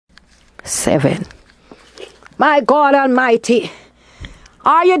7. My God Almighty.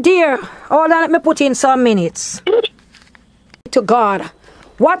 Are you there? Hold on, let me put in some minutes. To God.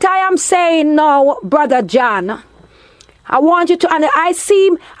 What I am saying now, Brother John, I want you to, and I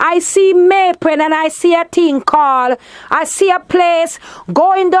see Maple, and I see a thing called, I see a place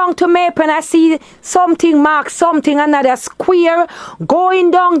going down to Maple, and I see something marked, something, another square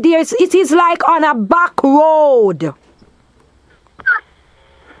going down there. It is like on a back road.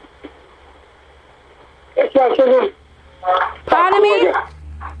 Pardon me?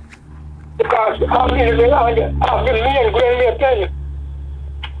 Because I'm living on the main Grand.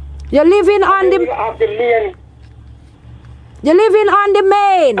 You're living on the main. You're living on the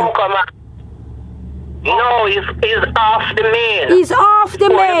main. No, he's off the main. He's off the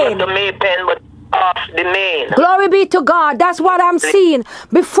main. The main pen, but off the main. Glory be to God. That's what I'm seeing.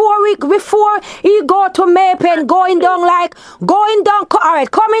 Before he go to Maypen, going down, all right,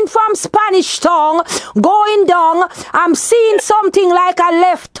 coming from Spanish Town, going down, I'm seeing something like a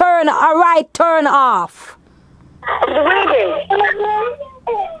left turn, a right turn off.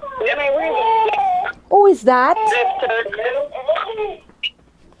 Who is that?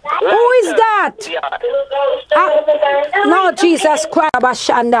 Who is that? No, Jesus Christ,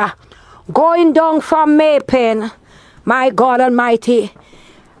 Bashanda. Going down from Maypen, my God Almighty,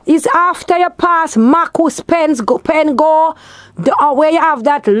 is after you pass Marcus Pen go, where you have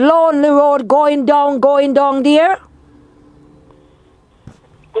that lonely road going down there.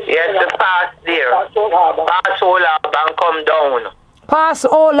 Yes, the pass there. Pass all up and come down. Pass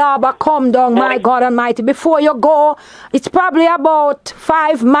all up, come down, my God Almighty. Before you go, it's probably about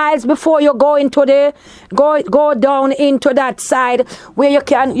 5 miles before you go into the go down into that side where you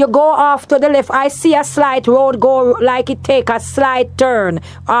go off to the left. I see a slight road go like it take a slight turn,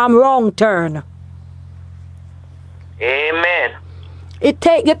 wrong turn. Amen. You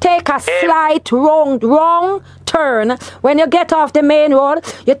take a slight wrong turn. When you get off the main road,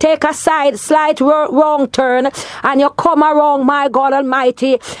 you take a slight wrong turn, and you come around, my God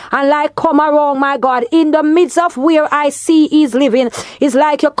Almighty, and come around, my God, in the midst of where I see he's living. It's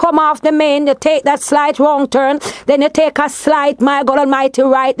like you come off the main, you take that slight wrong turn, then you take a slight, my God Almighty,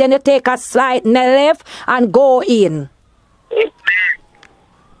 right, then you take a slight left and go in. Amen.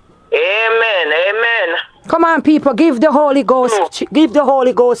 Amen. Amen. Come on, people, give the Holy Ghost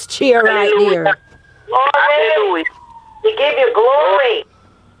cheer right here. Hallelujah. We give you glory.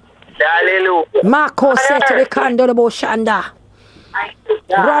 Hallelujah. Marco Setri Kandorobo Shanda.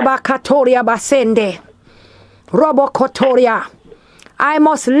 Rabba Katoria Basende. Robo Kotoria. I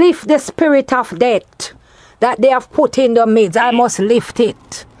must lift the spirit of death that they have put in the midst. I must lift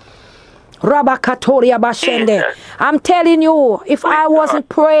it. Rabba Katoria Bashende. I'm telling you, if I wasn't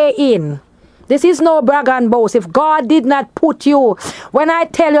praying, this is no brag and boast. If God did not put you, when I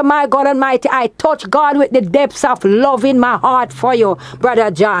tell you, my God Almighty, I touch God with the depths of love in my heart for you,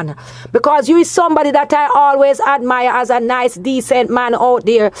 Brother John. Because you is somebody that I always admire as a nice, decent man out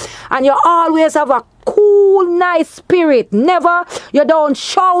there. And you always have a cool, nice spirit. Never, you don't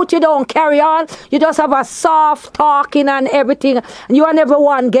shout, you don't carry on. You just have a soft talking and everything. And you are never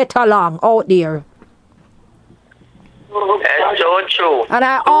one get along out there. That's so true. And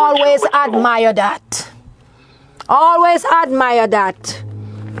I always admire that. Always admire that.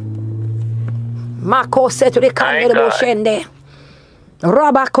 Mako seturi kandere boshende.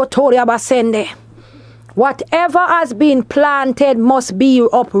 Rabba kotoria basende. Whatever has been planted must be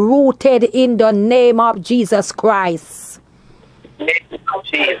uprooted in the name of Jesus Christ.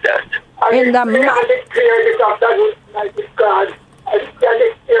 Jesus. In the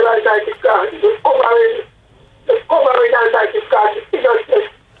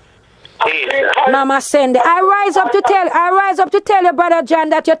Mama Sende, I rise up to tell you, Brother John,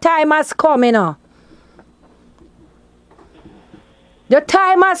 that your time has come, you know. The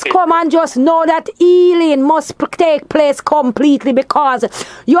time has come, and just know that healing must take place completely, because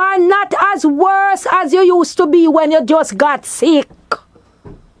you are not as worse as you used to be when you just got sick.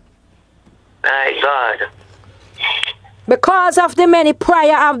 My God. Because of the many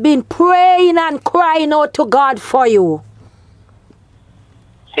prayer I've been praying and crying out to God for you.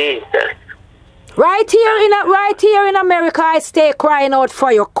 Jesus. Right here in America, I stay crying out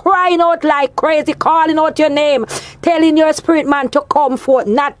for you. Crying out like crazy, calling out your name. Telling your spirit man to come forth,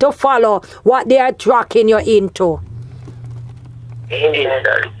 not to follow what they are dragging you into.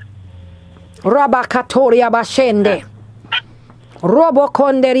 Jesus. Rabba Katoria Bashende. Robo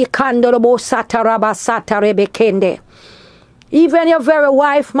Konderi Kandorobo Sataraba Satarebekende. Even your very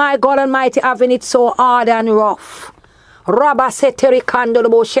wife, my God Almighty, having it so hard and rough. Rabba Seteri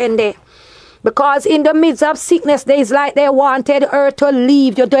Kandorobo Shende. Because in the midst of sickness, it's like they wanted her to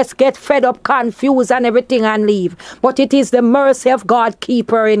leave. You just get fed up, confused and everything and leave. But it is the mercy of God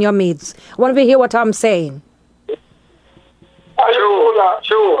keep her in your midst. Want to hear what I'm saying?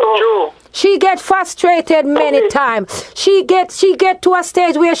 True. She get frustrated many times. She get to a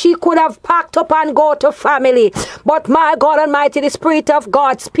stage where she could have packed up and go to family. But my God Almighty, the Spirit of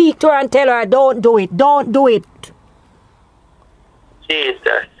God speak to her and tell her, don't do it. Don't do it.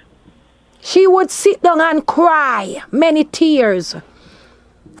 Jesus. She would sit down and cry many tears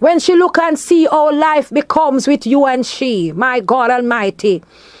when she look and see how life becomes with you and she, my God Almighty.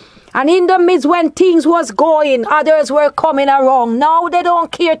 And in the midst when things was going, others were coming around. Now they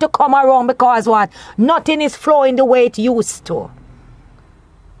don't care to come around because what? Nothing is flowing the way it used to.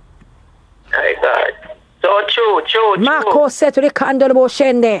 My God. So true. Marco said to the candle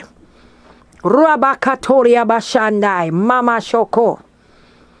boshende. Rabakatoria bashandai. Mama shoko.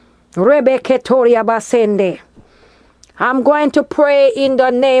 Rebeketoria basende. I'm going to pray in the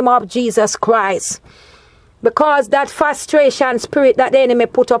name of Jesus Christ. Because that frustration spirit that the enemy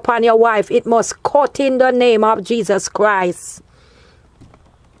put upon your wife, it must cut in the name of Jesus Christ.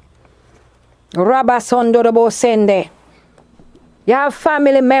 Rabasondorobo sende. You have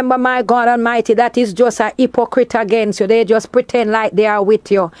family member, my God Almighty, that is just a hypocrite against you. They just pretend like they are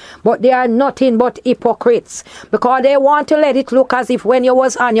with you. But they are nothing but hypocrites. Because they want to let it look as if when you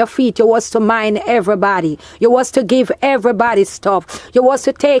was on your feet, you was to mind everybody. You was to give everybody stuff. You was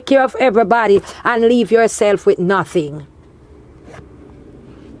to take care of everybody and leave yourself with nothing.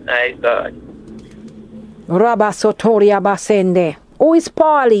 My God. Rabasotoria basende. Who is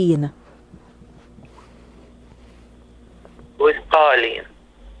Pauline? Who is Pauline?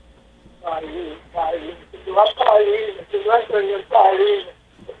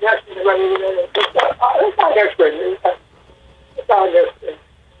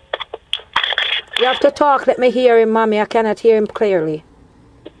 You have to talk. Let me hear him, Mommy. I cannot hear him clearly.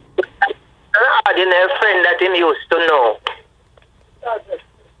 I didn't have a friend that he used to know.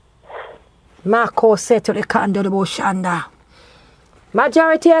 Marco said to the candle boshanda.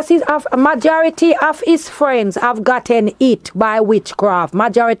 Majority of his friends have gotten it by witchcraft.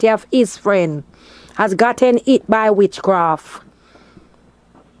 Majority of his friends has gotten it by witchcraft.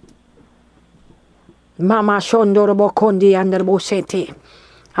 Mama Shondorobo Kondi and the Boshete.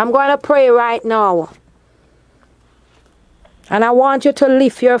 I'm going to pray right now. And I want you to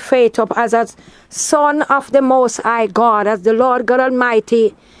lift your faith up as a son of the Most High God, as the Lord God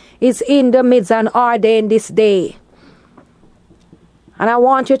Almighty is in the midst and ordained this day. And I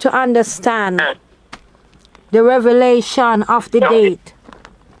want you to understand the revelation of the date.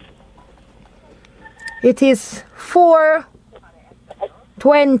 It is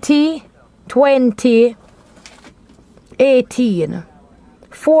 4/20/18.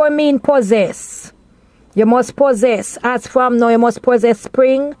 4 mean possess. You must possess. As from now, you must possess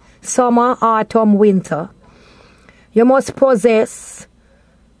spring, summer, autumn, winter. You must possess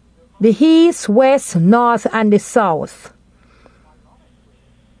the east, west, north, and the south.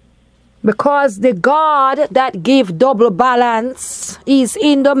 Because the God that gives double balance is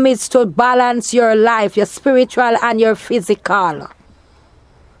in the midst to balance your life, your spiritual and your physical.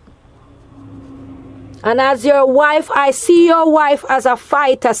 And as your wife, I see your wife as a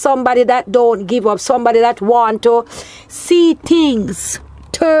fighter, somebody that don't give up, somebody that want to see things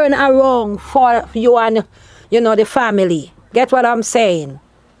turn around for you and, the family. Get what I'm saying?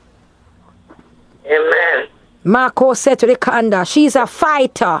 Amen. Marco said to the Kanda, she's a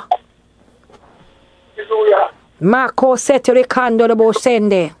fighter. Marco said to the Kanda the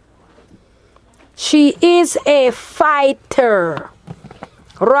Bosende, she is a fighter.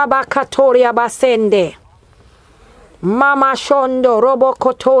 Rabakatoria basende. Mama shondo robo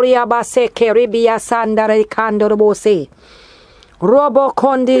kotoria baseke ribia sandare kando robose. Robo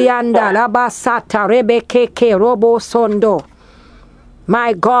kondianda la basata rebekeke robo sondo.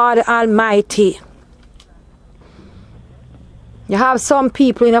 My God Almighty. You have some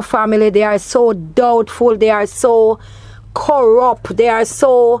people in a family, they are so doubtful, they are so corrupt, they are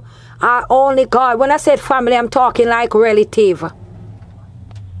so only God. When I said family, I'm talking like relative.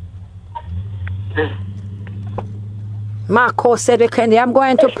 Marco said, I'm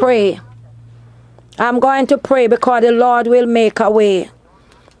going to pray. I'm going to pray because the Lord will make a way.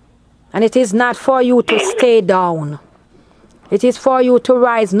 And it is not for you to stay down. It is for you to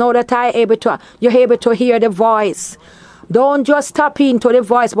rise. Know that you're able to hear the voice. Don't just tap into the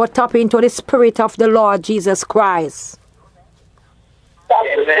voice, but tap into the Spirit of the Lord Jesus Christ.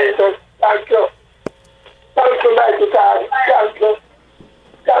 Thank you, Jesus. Thank you. Thank you, mighty God. Thank you.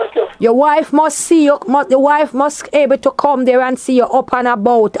 Thank you. Your wife must see you. The wife must able to come there and see you up and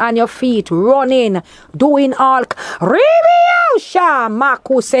about on your feet, running, doing all. Ribiusha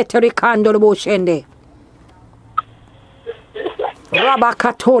maku seteri kando boshende.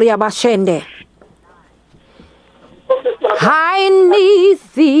 Rabakatoria bashende. I need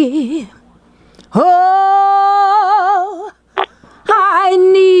thee. Oh, I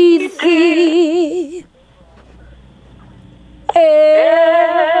need thee.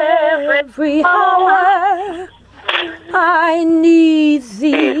 Every hour I need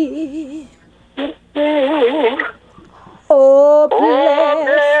thee. Oh,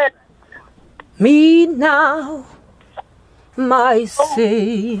 bless me now, my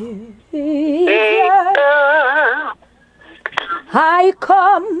Savior. I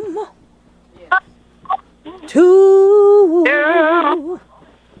come to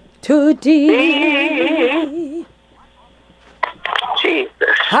thee. Jesus.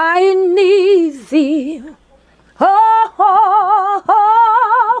 I need thee. Oh,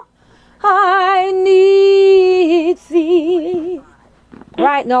 I need thee.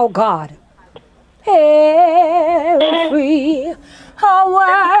 Right now, God. Every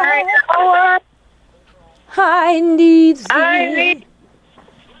hour I need thee.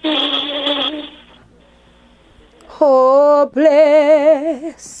 Oh,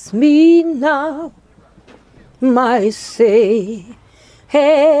 bless me now, my Savior.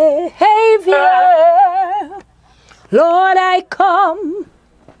 Lord, I come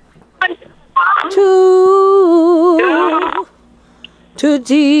to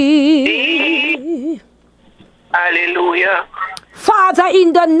thee. Hallelujah. Father,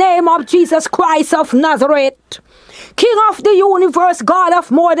 in the name of Jesus Christ of Nazareth, King of the universe, God of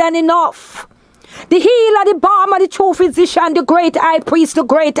more than enough, the healer, the balm, the true physician, the great high priest, the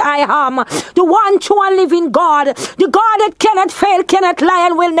great I am, the one true and living God, the God that cannot fail, cannot lie,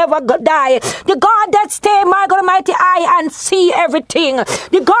 and will never die, the God that stay, my God Almighty, eye and see everything,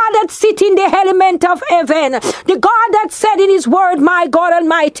 the God that sit in the element of heaven, the God that said in his word, my God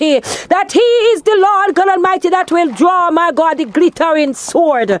Almighty, that he is the Lord God Almighty that will draw, my God, the glittering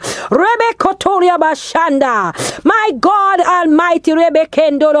sword. Rebekotoria Bashanda, my God Almighty,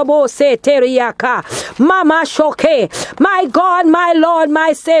 Rebekendorobo Seteriaka. Mama Shoke, my God, my Lord,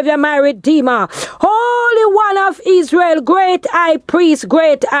 my Savior, my Redeemer, Holy One of Israel, great high priest,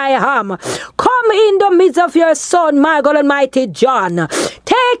 great I am. Come in the midst of your Son, my God Almighty, John.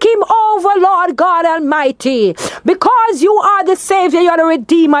 Take him over, Lord God Almighty, because you are the Savior, you are the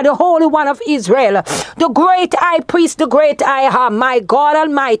Redeemer, the Holy One of Israel, the great high priest, the great I am, my God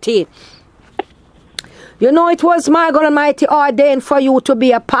Almighty. You know, it was, my God Almighty, ordained for you to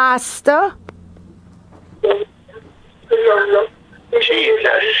be a pastor.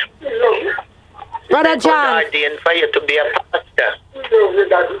 Jesus. Brother John, Ordained for you to be a pastor.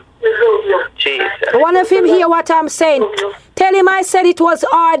 Jesus. I wonder if him hear what I'm saying. Tell him I said it was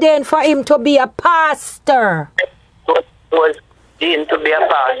ordained for him to be a pastor. Was ordained to be a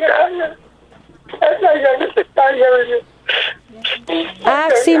pastor.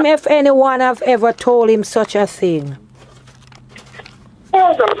 Ask him if anyone have ever told him such a thing.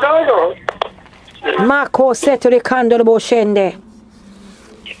 Mako seturi kandorobo shende.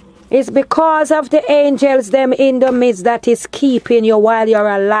 It's because of the angels them in the midst that is keeping you while you're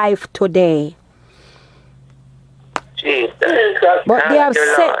alive today. Jesus. But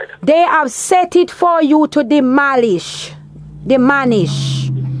they have set it for you to demolish.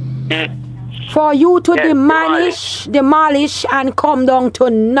 For you to demolish and come down to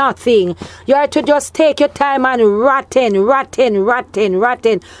nothing. You have to just take your time and rotten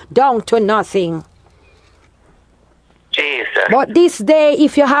down to nothing. Jesus. But this day,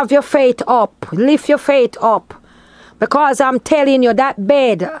 if you have your faith up, lift your faith up. Because I'm telling you, that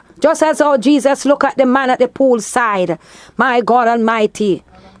bed, just as how Jesus looked at the man at the poolside, my God Almighty,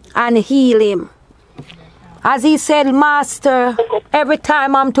 and heal him. As he said, Master, every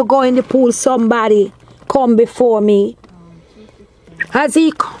time I'm to go in the pool, somebody come before me. As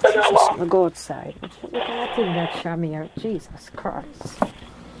he comes, I go outside. Look at that Shamir, Jesus Christ.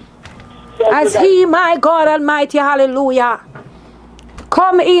 As he, my God Almighty, hallelujah,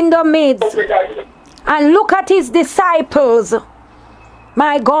 come in the midst and look at his disciples,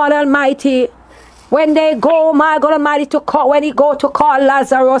 my God Almighty, when they go, my God Almighty, when he go to call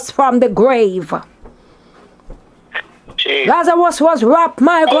Lazarus from the grave. Jesus. Lazarus was wrapped,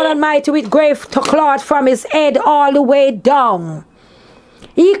 my God Almighty, with grave cloth from his head all the way down.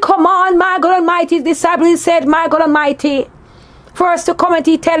 He come on, my God Almighty, his disciples, he said, my God Almighty, first to come and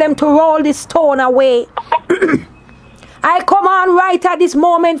he tell him to roll the stone away. I command right at this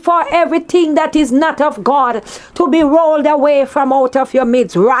moment for everything that is not of God to be rolled away from out of your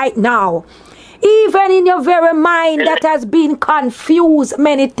midst right now. Even in your very mind that has been confused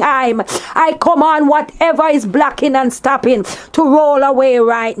many times, I command whatever is blocking and stopping to roll away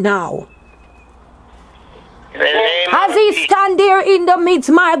right now. As he stand there in the midst,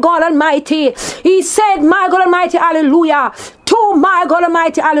 my God Almighty, he said, my God Almighty, hallelujah, to my God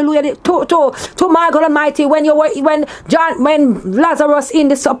Almighty, hallelujah, to my God Almighty, when Lazarus in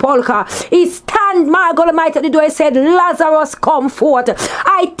the sepulchre, he stand, my God Almighty, at the door, he said, Lazarus, come forth.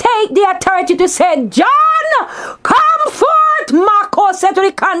 I take the authority to say, John, come forth. Marco said to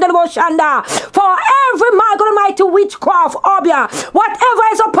the candle Shanda, for every, my God Almighty, witchcraft, obia, whatever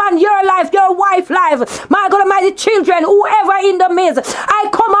is upon your life, your wife's life, my God Almighty, children, whoever in the midst, I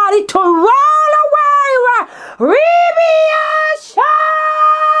command it to roll away.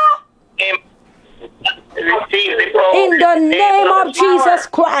 In the name of Jesus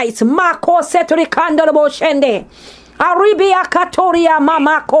Christ, Marco said to the candle Shende. Aribia Katoria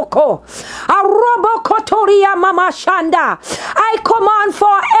Mama Coco. Arobo Kotoria Mama Shanda. I command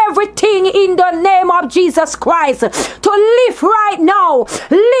for everything in the name of Jesus Christ to live right now.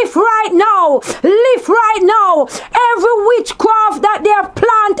 Live right now. Live right now. Every witchcraft that they have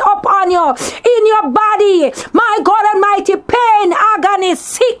planted upon you in your body. My God Almighty, pain, agony,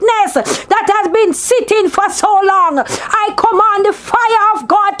 sickness that has been sitting for so long. I command the fire of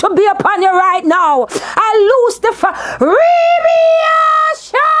God to be upon you right now. I loose the fire.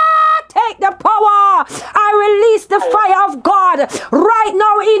 Take the power. I release the fire of God right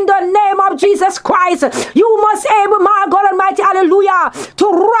now in the name of Jesus Christ. You must able, my God Almighty, hallelujah, to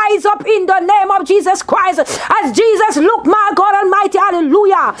rise up in the name of Jesus Christ. As Jesus looked, my God Almighty,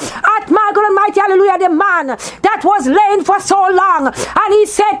 hallelujah, at my God Almighty, hallelujah, the man that was laying for so long, and he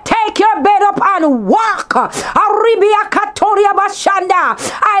said, take your bed up and walk.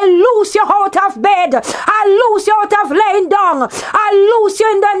 I loose you out of bed. I loose you out of laying down. I loose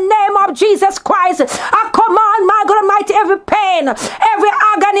you in the name of Jesus Christ. I command, my God Almighty, every pain, every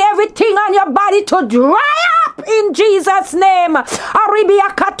agony, everything on your body to dry up in Jesus' name.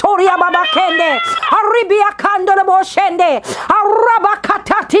 Aribia Katoria Babakende, Aribia Kandora Boshende,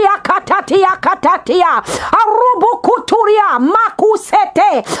 Arabakatatia Katatia Katatia, Arubukuturia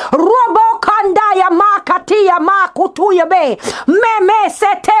Makusete, Robo Kandaya Makatia Makutuyabe, Meme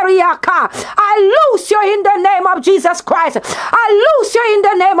Seteriaka. I loose you in the name of Jesus Christ. I loose you in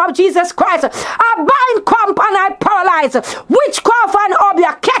the name of Jesus Christ. I bind cramp and I paralyze witchcraft and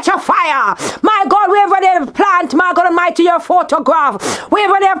obia. Catch a fire. My God, wherever they plant, my God Almighty, your photograph,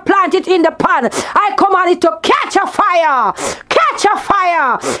 wherever they plant it in the pan, I command it to catch a fire. Catch a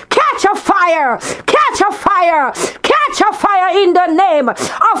fire. Catch a fire. Catch a fire. Catch a fire in the name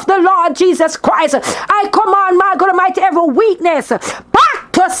of the Lord Jesus Christ. I command, my God Almighty, every weakness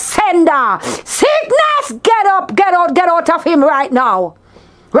back to sender. Sickness, get up, get out of him right now.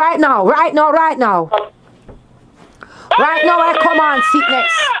 Right now, right now, right now. Right now, I command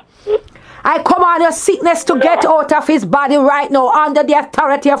sickness. I command your sickness to get out of his body right now under the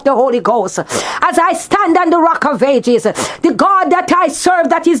authority of the Holy Ghost. As I stand on the rock of ages, the God that I serve,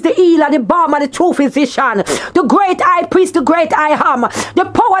 that is the healer, the balm, and the true physician, the great high priest, the great I am, the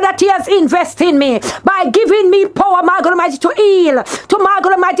power that he has invested in me by giving me power, my God Almighty, to heal, to my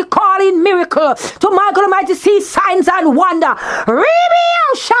God Almighty, call in miracle, to my God Almighty, see signs and wonder.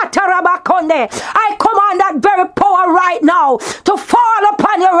 I command that very power right now to fall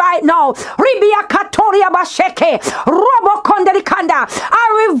upon you right now. Ribia Katoria Basheke, Robo Konderikanda.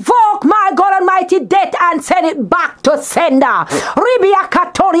 I revoke, my God Almighty, death and send it back to sender. Ribia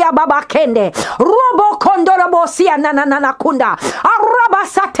Katoria Babakende, Robo Kondorobosia Nananakunda, Araba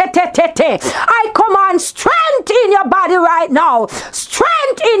Satetete. I command strength in your body right now.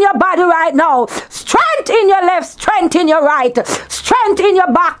 Strength in your body right now. Strength in your left, strength in your right. Strength in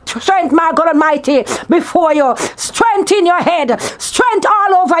your back, strength, my God Almighty, before you. Strength in your head, strength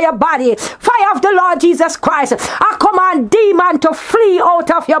all over your body. Fire of the Lord Jesus Christ. I command demon to flee out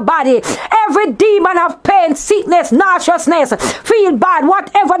of your body. Every demon of pain, sickness, nauseousness, feel bad,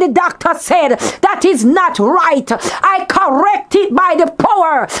 whatever the doctor said that is not right, I correct it by the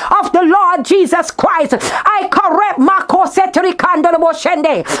power of the Lord Jesus Christ. I correct Marco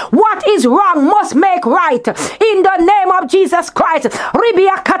Setrikandoloboshende. What is wrong must make right in the name of Jesus Christ.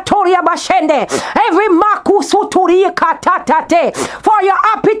 Ribia Katoria Bashende. Every For your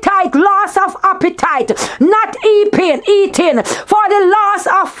appetite, loss of appetite, not eating, for the loss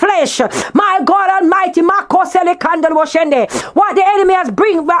of flesh. My God Almighty, what the enemy has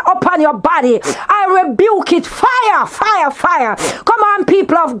bring upon your body, I rebuke it. Fire, fire, fire. Come on,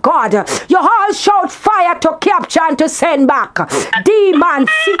 people of God. You all shout fire to capture and to send back. Demon,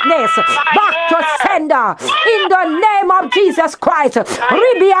 sickness, back to sender. In the name of Jesus Christ. In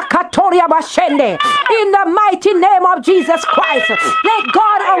the mighty name of Jesus Christ. Let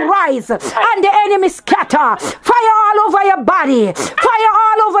God arise and the enemy scatter. Fire all over your body. Fire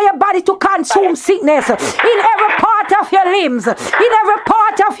all over your body to consume sickness. In every part of your limbs. In every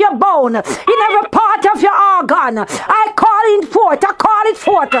part of your bone. In every part of your organ. I call it forth. I call it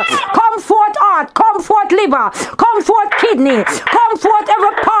forth. Come forth heart. Come forth liver. Come forth kidney. Come forth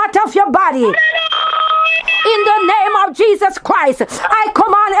every part of your body. In the name of Jesus Christ, I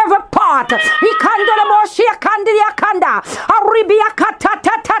command every part. In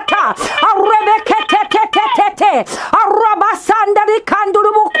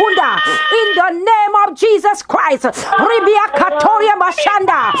the name of Jesus Christ,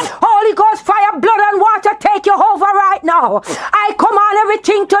 Holy Ghost fire, blood and water take you over right now. I command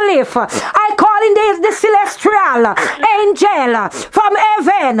everything to live. I call in the celestial angel from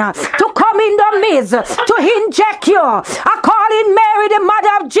heaven to come in the midst to inject you. I call in Mary, the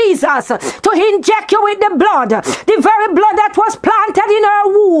mother of Jesus, to inject you with the blood, the very blood that was planted in her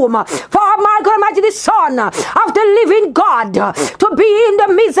womb. For my God, imagine the Son of the living God to be in the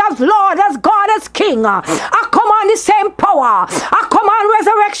midst of Lord as God as King. I command the same power. I command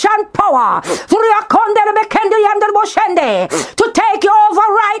resurrection power to take you over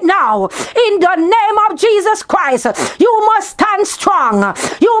right now. In the name of Jesus Christ, you must stand strong.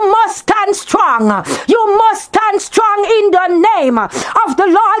 You must stand strong. You must stand strong in the name of the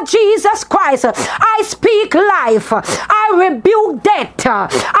Lord Jesus Christ. I speak life. I rebuke death.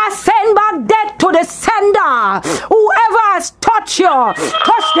 I send back death to the sender. Whoever has touched you,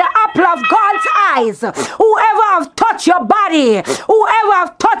 touch the apple of God's eyes. Whoever has touched your body, whoever has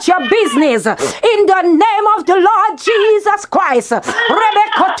touched your business, in the name of the Lord Jesus Christ.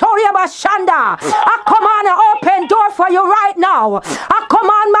 Rebecca Toria Bashanda, I command an open door for you right now. I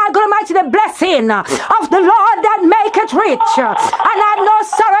command, my God Almighty, the blessing of the Lord that make it rich and add no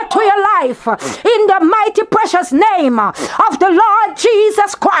sorrow to your life. In the mighty precious name of the Lord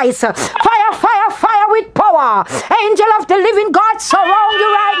Jesus Christ. Fire, fire, fire with power. Angel of the living God, surround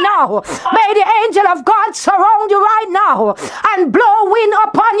you right now. May the angel of God surround you right now and blow wind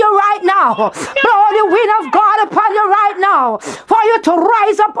upon you right now. Blow the wind of God upon you right now for you to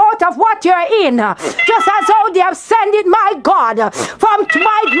rise up out of what you're in. Just as how they have sent it, my God, from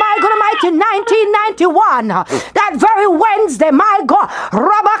my God Almighty 1991, that very Wednesday, my God,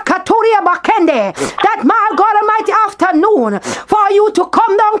 that my God Almighty afternoon, for you to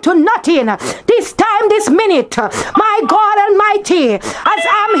come down to nothing. This time, this minute, my God Almighty, as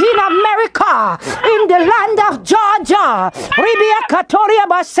I'm in America, in the land of Georgia,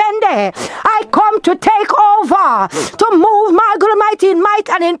 I come to take over, to move my God Almighty in might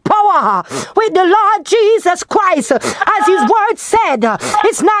and in power with the Lord Jesus Christ, as his word said,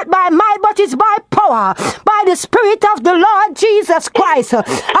 it's not by might but it's by power, by the Spirit of the Lord Jesus Christ.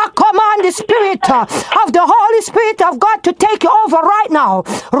 I command the Spirit of the Holy Spirit of God to take you over right now,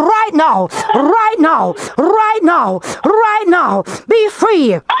 right now, right now, right now, right now. Be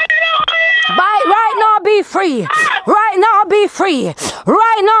free. Right now, be free. Right now, be free.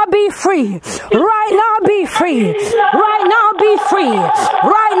 Right now, be free. Right now, be free. Right now, be free.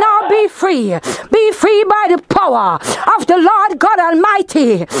 Right now, be free. Be free by the power of the Lord God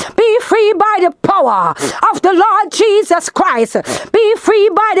Almighty. Be free by the power of the Lord Jesus Christ. Be free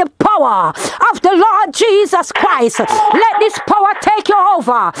by the power of the Lord Jesus Christ. Let this power take you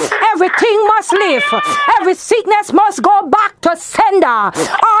over. Everything must live. Every sickness must go back to sender.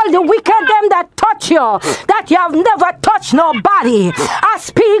 All the wicked them that touch you, that you have never touched nobody. I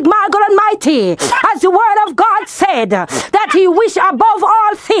speak, my God Almighty, as the word of God said, that he wish above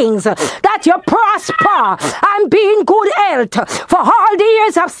all things that you prosper and be in good health. For all the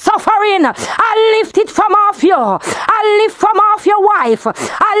years of suffering, I lift it from off you. I lift from off your wife.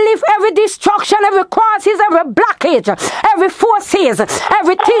 I lift every destruction, every crosses, every blockage, every forces,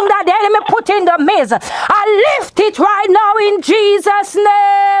 everything that the enemy put in the midst. I lift it right now in Jesus'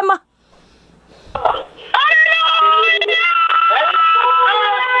 name.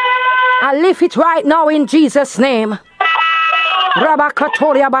 I lift it right now in Jesus' name.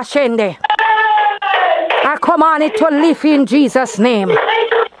 Rabakatoria Bashende. I command it to live in Jesus' name.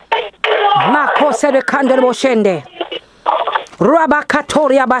 Mako Sede Kandel Boshende.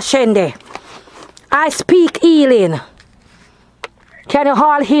 Rabakatoria Bashende. I speak healing. Can you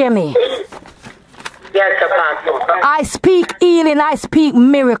all hear me? Yes, Apostle. I speak healing. I speak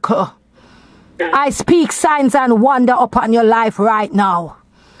miracle. I speak signs and wonder upon your life right now.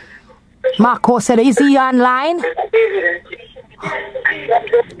 Marco said, is he online?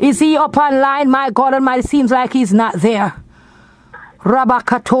 Is he up online? My God Almighty, seems like he's not there.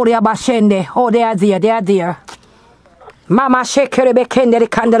 Rabakatoria Bashende. Oh, they are there. They are there. Mama Shekere Bekende de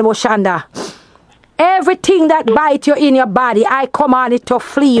Kandel Boshanda. Everything that bites you in your body, I command it to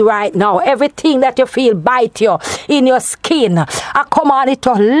flee right now. Everything that you feel bite you in your skin, I command it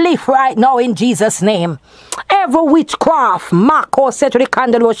to live right now in Jesus' name. Every witchcraft, Marco said to the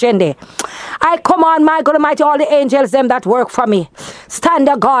candle Oshende, I command my God Almighty, all the angels, them that work for me, stand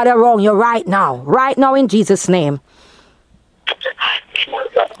a guard around you right now in Jesus' name.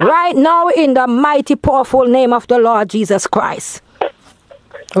 Right now in the mighty powerful name of the Lord Jesus Christ.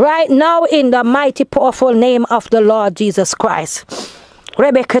 Right now in the mighty powerful name of the Lord Jesus Christ.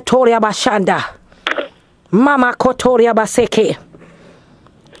 Rebecca Toria Bashanda. Mama Kotoria Baseke.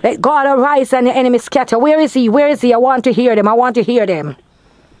 Let God arise and the enemy scatter. Where is he? Where is he? I want to hear them. I want to hear them.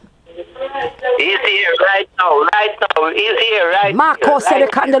 He's here right now. Right now. He's here right now. Marco said the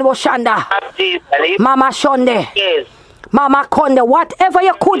candle Bashanda. Mama Shonde. Yes. Mama Konde, whatever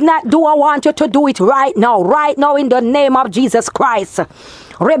you could not do, I want you to do it right now in the name of Jesus Christ.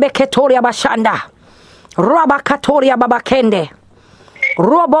 Rebecca Toria Bashanda, Rabakatoria Babakende,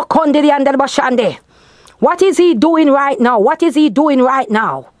 Robo Kondiri and Bashande. What is he doing right now? What is he doing right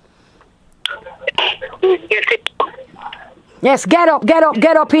now? Yes, get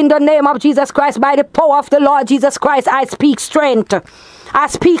up in the name of Jesus Christ. By the power of the Lord Jesus Christ, I speak strength. I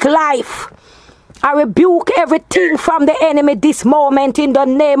speak life. I rebuke everything from the enemy this moment in the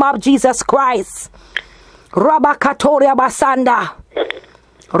name of Jesus Christ. Rabakatoria Basanda.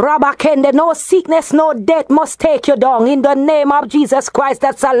 Rabakende, no sickness, no death must take you down in the name of Jesus Christ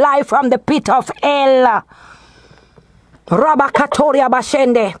that's alive from the pit of hell. Rabakatoria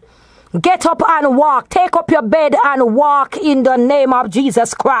Bashende. Get up and walk. Take up your bed and walk in the name of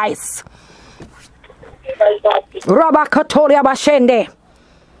Jesus Christ. Rabakatoria Bashende.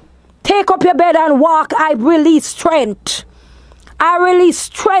 Take up your bed and walk. I release strength. I release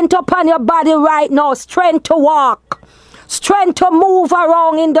strength upon your body right now. Strength to walk. Strength to move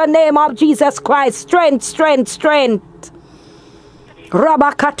around in the name of Jesus Christ. Strength, strength, strength.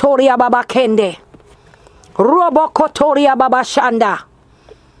 Rabakatoria Babakende. Robokotoria Babashanda.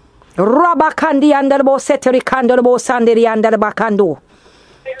 Rabakandi and the Boseteri Kandabo Sanderi and the Bakando.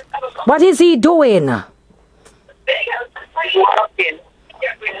 What is he doing?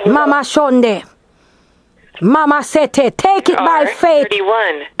 Mama Shonde. Mama Sete. Take it by faith.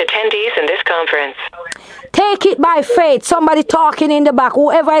 31 attendees in this conference. Take it by faith. Somebody talking in the back.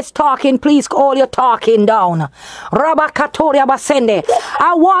 Whoever is talking, please hold your talking down. Rabakatoria Basende.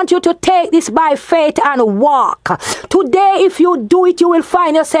 I want you to take this by faith and walk. Today, if you do it, you will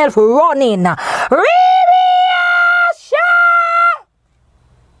find yourself running.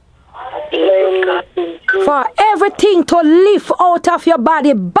 For everything to lift out of your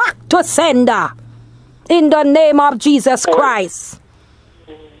body back to sender. In the name of Jesus Christ.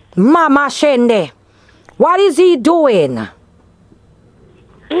 Mama Shende. What is he doing?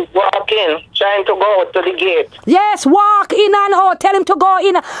 Walking, trying to go to the gate. Yes, walk in and out. Tell him to go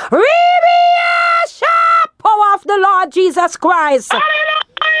in. Power of the Lord Jesus Christ.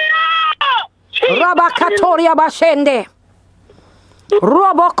 Rabakatoria Bashende.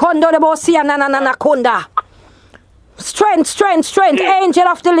 Robo Kondo de Bosia Nananakunda. Strength, strength, strength. Angel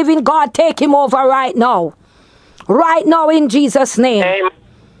of the living God, take him over right now. Right now in Jesus' name. Amen.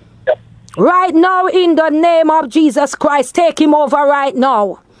 Right now in the name of Jesus Christ, take him over right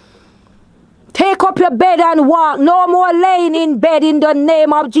now. Take up your bed and walk. No more laying in bed in the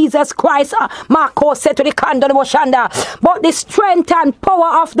name of Jesus Christ. Marco said to the candle Moshanda. But the strength and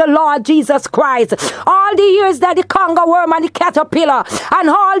power of the Lord Jesus Christ. All the years that the conga worm and the caterpillar and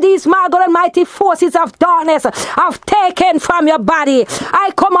all these my God almighty forces of darkness have taken from your body.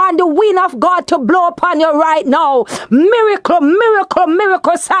 I command the wind of God to blow upon you right now. Miracle, miracle,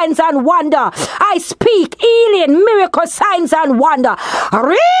 miracle, signs and wonder. I speak healing, miracle, signs and wonder.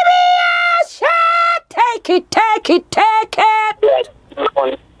 Take it, take it, take it. Yes.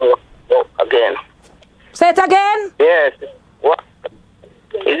 Again. Say it again. Yes. He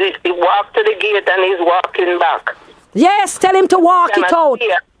walked to the gate and he's walking back. Yes, tell him to walk it out.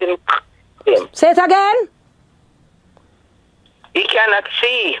 Say it again. He cannot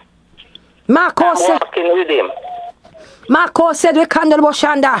see. Marco said, walking with him. Marco said, we candle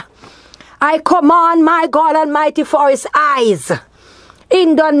Boshanda. I command my God Almighty for his eyes.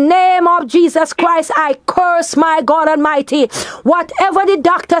 In the name of Jesus Christ, I curse, my God Almighty, whatever the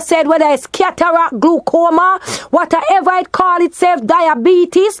doctor said, whether it's cataract, glaucoma, whatever it call itself,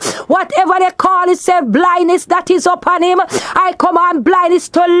 diabetes, whatever they call itself, blindness that is upon him, I command blindness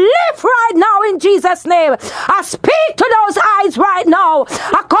to leave right now in Jesus' name. I speak to those eyes right now.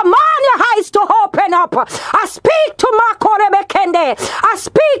 I command your eyes to open up. I speak to Makore Bekende. I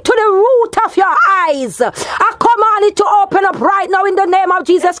speak to the root of your eyes. I command it to open up right now in the name of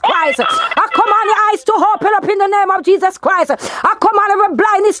Jesus Christ. I command your eyes to open up in the name of Jesus Christ. I command every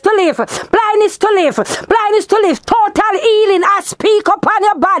blindness to live. Blindness to live. Blindness to live. Total healing. I speak upon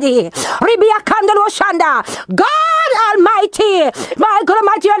your body. God Almighty, my God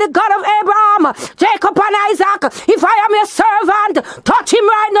Almighty, you are the God of Abraham, Jacob and Isaac. If I am your servant, touch him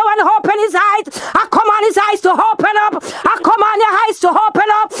right now and open his eyes. I command his eyes to open up. I command your eyes to open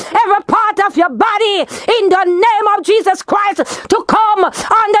up. Every part of your body in the name of Jesus Christ to come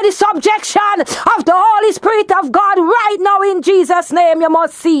under the subjection of the Holy Spirit of God right now in Jesus' name. You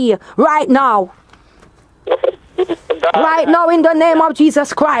must see right now. Right now in the name of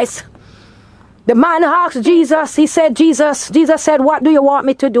Jesus Christ. The man asked Jesus, he said, Jesus said, what do you want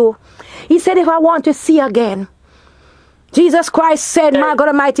me to do? He said, if I want to see again. Jesus Christ said, my God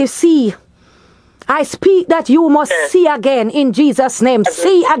Almighty, see. I speak that you must see again in Jesus' name.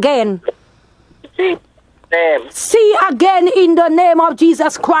 See again. See again in the name of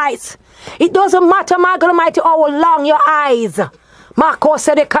Jesus Christ. It doesn't matter, my God Almighty, how long your eyes. Marco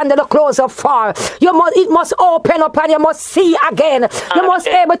said the candle close up far. It must open up and you must see again. You must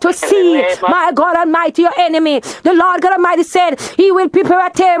be able to see, my God Almighty, your enemy. The Lord God Almighty said he will prepare a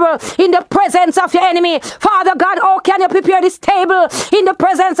table in the presence of your enemy. Father God, how can you prepare this table in the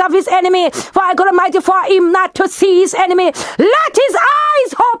presence of his enemy? Father God Almighty, for him not to see his enemy. Let his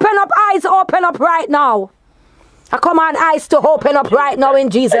eyes open up right now. I command eyes to open up right now in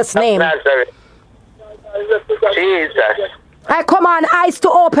Jesus' name. Jesus. I command eyes to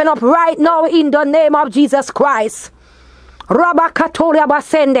open up right now in the name of Jesus Christ. Rabakatoria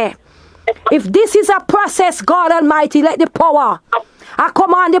Basende. If this is a process, God Almighty, let the power. I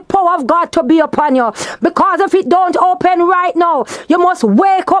command the power of God to be upon you. Because if it don't open right now, you must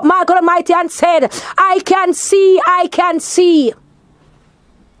wake up, my God Almighty, and say, I can see, I can see.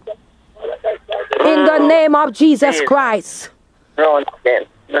 In the name of Jesus Christ.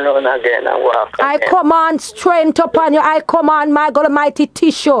 I command strength upon you. I command, my God Almighty,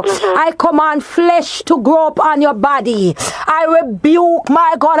 tissue. I command flesh to grow up on your body. I rebuke,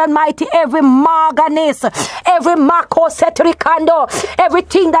 my God Almighty, every marganess, every macosetricando,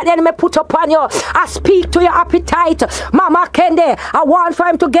 everything that the enemy put upon you. I speak to your appetite. Mama Kende, I want for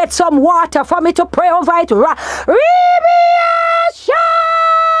him to get some water for me to pray over it.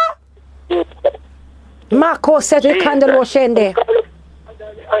 Macosetricando Moshende.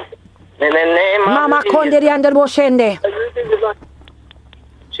 In the name Mama of Konderi and Boshende.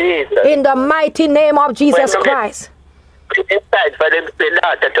 Jesus. In the mighty name of Jesus Christ. Inside for the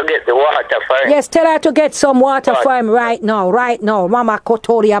daughter to get the water for him. Yes, tell her to get some water for him right now. Right now. Mama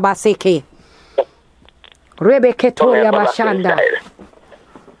Kotoria Baseke. Rebeke Toria Bashanda.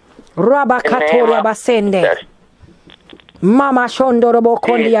 Rabba Katoria Basende. Mama Shondorobo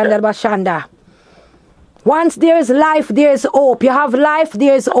Kondi and Bashanda. Once there is life, there is hope. You have life,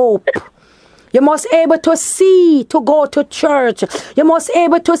 there is hope. You must be able to see, to go to church. You must be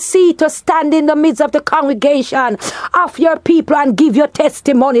able to see, to stand in the midst of the congregation of your people and give your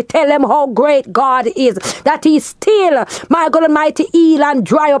testimony. Tell them how great God is. That he still, my God Almighty, heal and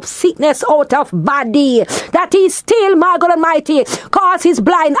dry up sickness out of body. That he still, my God Almighty, cause his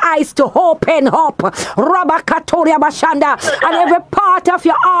blind eyes to open up. Rabakatoria Bashanda. And every part of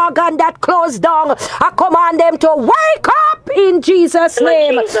your organ that closed down, I command them to wake up in Jesus'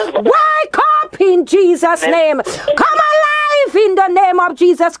 name. Wake up in Jesus' name. Come alive in the name of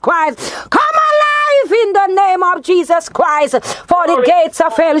Jesus Christ. Come alive in the name of Jesus Christ. For the gates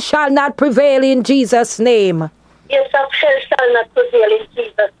of hell shall not prevail in Jesus' name. Yes, of hell shall not prevail in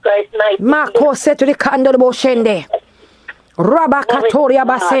Jesus Christ. Mako setri kando boshende. Rabakatoria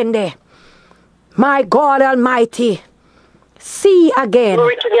basende. My God Almighty. See again.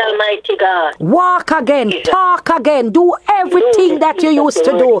 Glory to the Almighty God. Walk again. Talk again. Do everything that you used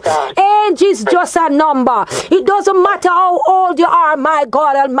to do. Age is just a number. It doesn't matter how old you are, my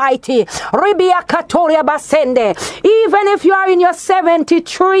God Almighty. Ribia Katoria Basende. Even if you are in your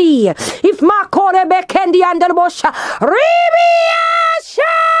 73. If Makore Bekendi and Bosha. Ribia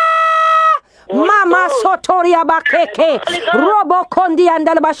Mama Sotoria Bakeke. Robo Kondi and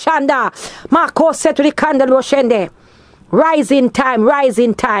Bashanda. Mako Setri Kandal Boshende. Rise in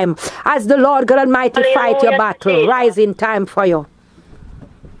time, as the Lord God Almighty fight your battle. Rise in time for you.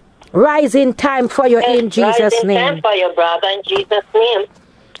 Rising time for you in Jesus' rising name. time for your brother in Jesus' name.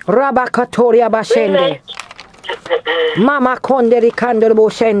 Rabakatoria Bashende. Mama Konderi Kandor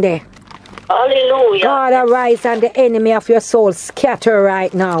Boshende. Hallelujah. God arise and the enemy of your soul scatter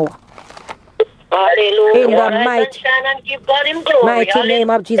right now. Hallelujah. In the Rise mighty- and shine and give God him glory. Mighty name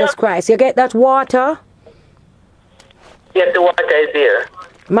of Jesus Christ. You get that water? Yes, the water is there.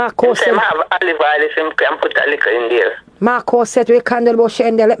 Marco If I have olive oil, if you can put a little in there. Marco said we candle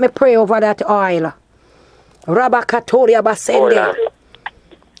boshende. Let me pray over that oil. Rabakatoria Basende.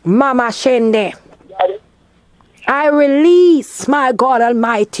 Mama Shende. I release, my God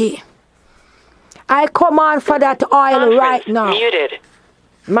Almighty. I command for that oil right now. Muted.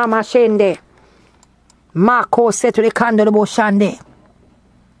 Mama Shende. Marco said to the candle boshande.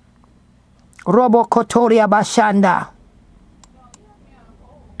 Robo Kotoria Bashanda.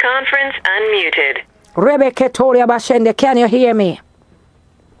 Conference unmuted. Rebecca Toria Bashende, can you hear me?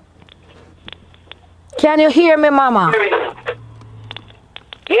 Can you hear me, Mama?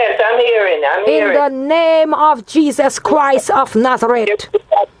 Yes, I'm hearing. In the name of Jesus Christ of Nazareth,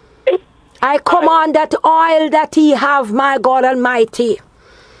 I command that oil that He have, my God Almighty,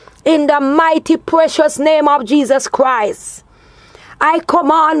 in the mighty precious name of Jesus Christ. I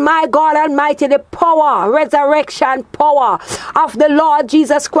command, my God Almighty, the power, resurrection power of the Lord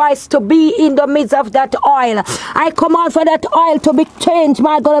Jesus Christ to be in the midst of that oil. I command for that oil to be changed,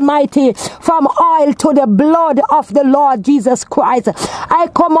 my God Almighty, from oil to the blood of the Lord Jesus Christ. I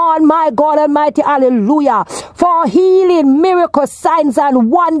command, my God Almighty, hallelujah, for healing, miracles, signs, and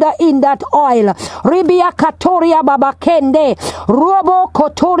wonder in that oil. Ribia Katoria Babakende, Robo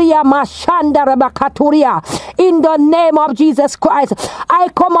Kotoria Mashanda Rabakatoria, in the name of Jesus Christ. I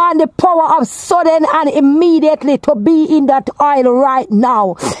command the power of sudden and immediately to be in that oil right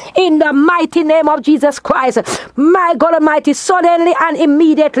now. In the mighty name of Jesus Christ, my God Almighty, suddenly and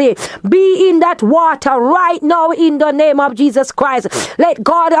immediately be in that water right now in the name of Jesus Christ. Let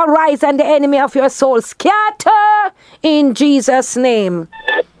God arise and the enemy of your soul scatter in Jesus' name.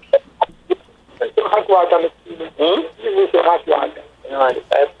 Hot water. Hot water.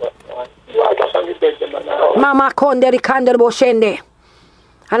 Mama Konderi Kandel Boshende.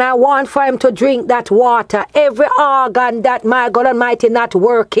 And I want for him to drink that water. Every organ that, my God Almighty, not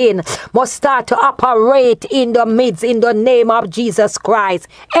working must start to operate in the midst, in the name of Jesus Christ.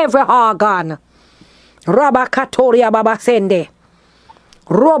 Every organ. Rabakatoria Babasende.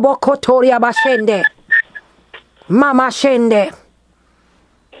 Robokotoria Bashende. Mama Shende.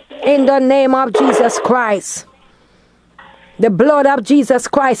 In the name of Jesus Christ. The blood of Jesus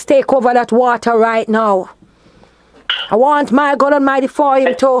Christ take over that water right now. I want, my God Almighty, for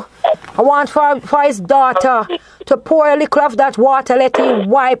him to, I want for his daughter to pour a little of that water. Let him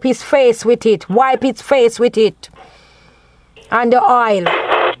wipe his face with it. Wipe his face with it. And the oil.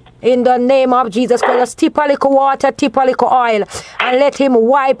 In the name of Jesus Christ. Tip a little water, tip a little oil. And let him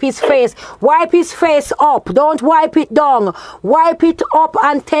wipe his face. Wipe his face up. Don't wipe it down. Wipe it up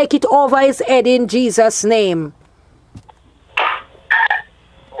and take it over his head in Jesus' name.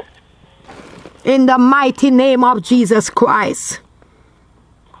 In the mighty name of Jesus Christ.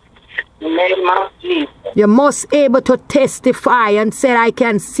 Name of Jesus. You must able to testify and say, I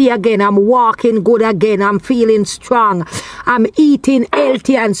can see again. I'm walking good again. I'm feeling strong. I'm eating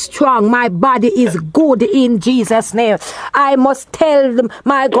healthy and strong. My body is good in Jesus' name. I must tell them,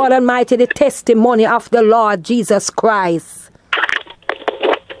 my God Almighty, the testimony of the Lord Jesus Christ.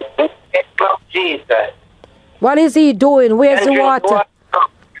 Name of Jesus. What is he doing? Where's the water?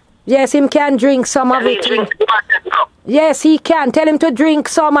 Yes, him can drink some of it. Yes, he can. Tell him to drink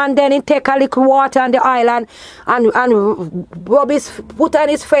some and then he take a little water on the island and rub his, put on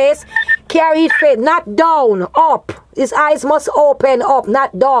his face, carry his face, not down, up. His eyes must open up,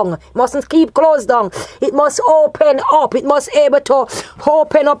 not down. It mustn't keep closed down. It must open up. It must able to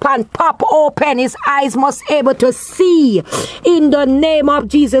open up and pop open. His eyes must able to see in the name of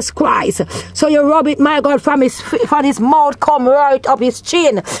Jesus Christ. So you rub it, my God, from his mouth, come right up his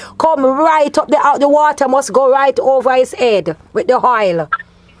chin, come right up the water must go right over his head with the oil.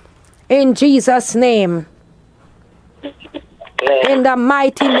 In Jesus' name. In the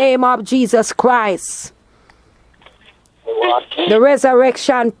mighty name of Jesus Christ. The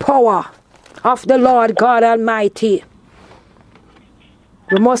resurrection power of the Lord God Almighty.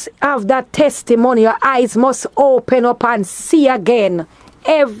 You must have that testimony. Your eyes must open up and see again.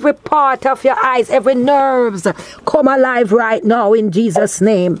 Every part of your eyes, every nerves come alive right now in Jesus'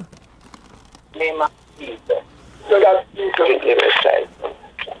 name. Name of Jesus.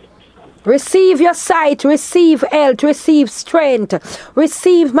 Receive your sight, receive health, receive strength,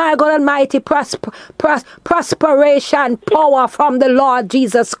 receive, my God Almighty, prosperation, power from the Lord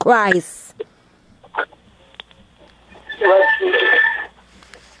Jesus Christ.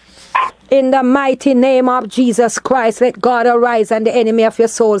 In the mighty name of Jesus Christ, let God arise and the enemy of your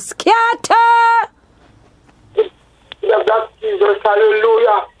soul scatter.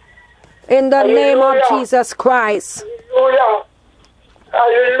 Hallelujah. In the name of Jesus Christ. Hallelujah.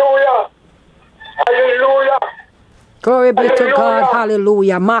 Hallelujah. Hallelujah. Glory be to God.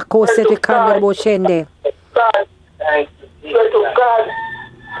 Hallelujah. Marco said to God. Thank you. To God.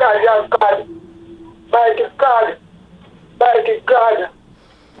 God. Mighty God. Mighty God.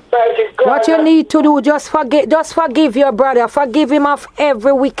 What you need to do, just forgive your brother. Forgive him of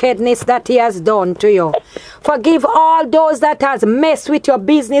every wickedness that he has done to you. Forgive all those that has messed with your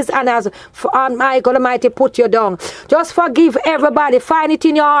business and has, my God Almighty, put you down. Just forgive everybody. Find it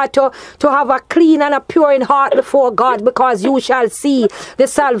in your heart to have a clean and a pure in heart before God, because you shall see the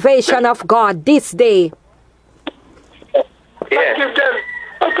salvation of God this day. Yeah. Forgive them.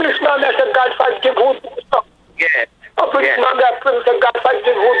 God forgive who. Yeah. Amen.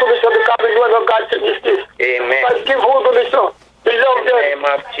 Forgive who to be so. We love them. In the name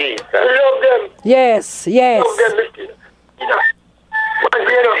of Jesus. We love them. Yes, yes. We love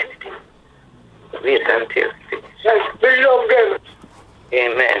them. Wait until. Yes, we love them.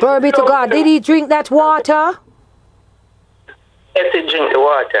 Amen. Glory be to God. Did he drink that water? Yes, he drink the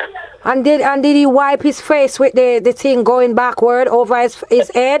water. And did he wipe his face with the thing going backward over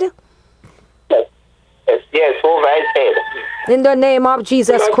his head? Yes, over his head. In the name of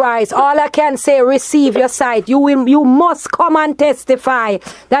Jesus Christ, all I can say, receive your sight. You must come and testify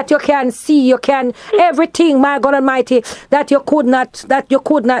that you can see, you can everything, my God Almighty, that you could not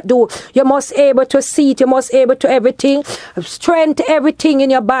do. You must able to see it. You must able to everything, strength everything in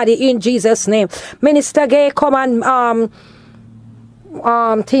your body in Jesus' name. Minister Gay, come and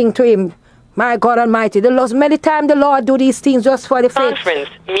thing to him. My God Almighty, many times the Lord do these things just for the faith. Conference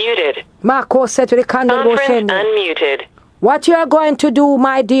muted. Marco said to the candle. Conference unmuted. What you're going to do,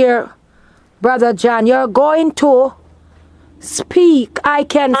 my dear brother John, you're going to speak. I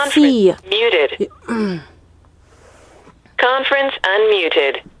can see. Muted. Conference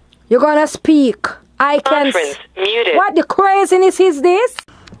unmuted. You're going to speak. I can Conference muted. What the craziness is this?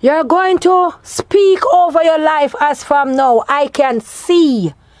 You're going to speak over your life as from now. I can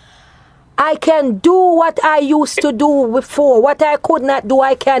see. I can do what I used to do before. What I could not do,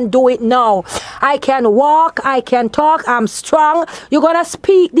 I can do it now. I can walk, I can talk, I'm strong. You're going to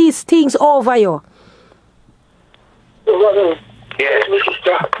speak these things over you. Yes.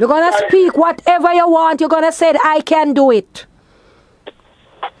 You're going to speak whatever you want. You're going to say, I can do it.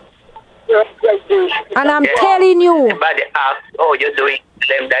 And I'm telling you. Everybody asks, oh, you're doing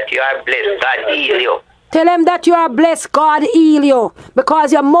them that you are blessed. God heal you. Tell them that you are blessed, God heal you.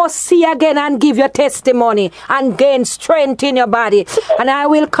 Because you must see again and give your testimony and gain strength in your body. And I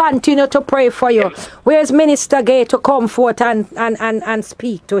will continue to pray for you. Where's Minister Gay to come forth and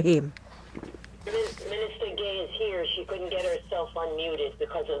speak to him? Minister Gay is here. She couldn't get herself unmuted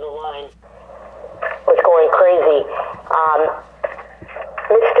because of the line. Was going crazy.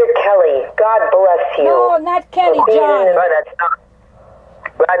 Mr. Kelly, God bless you. No, not Kelly, John.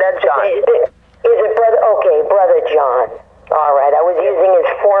 Brother John. Is it brother? Okay, Brother John. All right, I was using his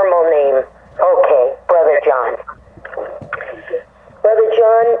formal name. Okay, Brother John. Brother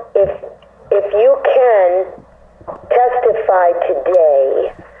John, if you can testify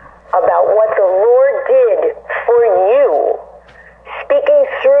today about what the Lord did for you, speaking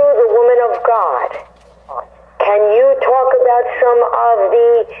through the woman of God, can you talk about some of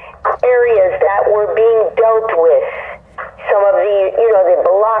the areas that were being dealt with? Some of the, the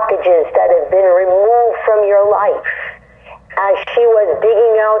blockages that have been removed from your life as she was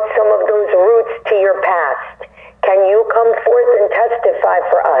digging out some of those roots to your past. Can you come forth and testify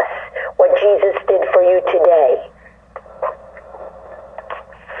for us what Jesus did for you today?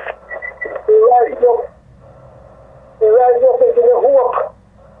 Rise up into the hope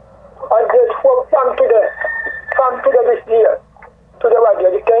and just hope from today this year to the right,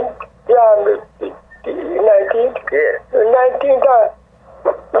 the 10th, the 19th. Yes. The 19th,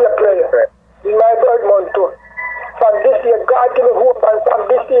 prayer. In my birth month too. From this year, God give me hope, and from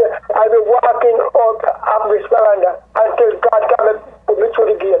this year, I will be walking out of this veranda until God can put me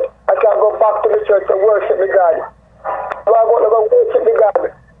through the gate. I can go back to the church and worship me God. So I'm going to go worship me God.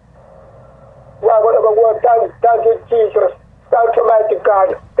 So I'm going to go work. Thank you, Jesus. Thank you, mighty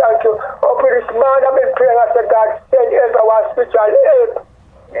God. Thank you. Up with this man, I've been praying. I said, God, send help our spiritual help.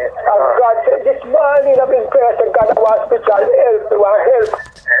 Yes, And God said, this morning I've been praying, I said, God, I want spiritual help, I want help.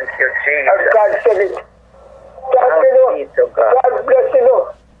 Thank you, And Jesus. God said it. Thank you, Lord. Thank you, God. God bless you, Lord.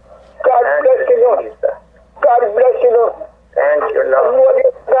 God Thank bless you, you, Lord. Jesus. God bless you, Lord. Thank you, I Lord. know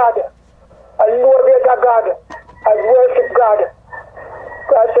there's God. I know there's a God. I worship God.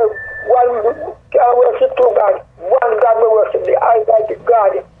 God said, one can worship two God. One God will worship the Almighty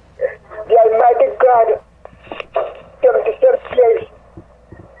God. The Almighty God. 77 place.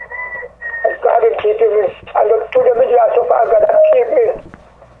 And God is keeping me. And the to the middle of far God and keep me.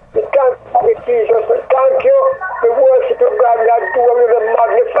 We thank you, Jesus. We thank you. We worship you, God. We adore you. We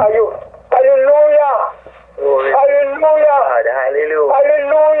magnify you. Hallelujah. Glory to Hallelujah. God. Hallelujah.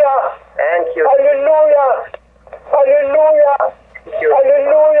 Hallelujah. Thank you. Hallelujah. Hallelujah. Thank you.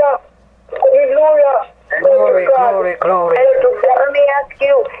 Hallelujah. Hallelujah. Glory, glory, glory. Let me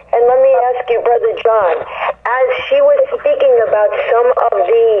ask you, Brother John, as she was speaking about some of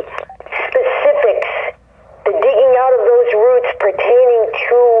the specifics, the digging out of those roots pertaining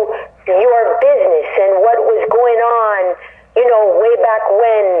to your business and what was going on, way back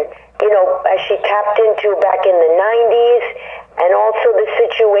when, as she tapped into back in the 90s, and also the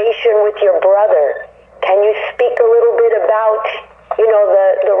situation with your brother. Can you speak a little bit about,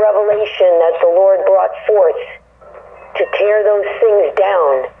 the revelation that the Lord brought forth to tear those things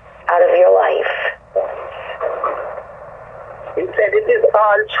down out of your life? He said it is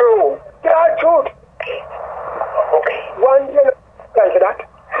all true. Yeah, truth. Okay. One thing, thank you that.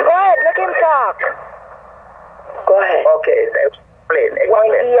 Go ahead, let him talk. Go ahead. Okay, explain. One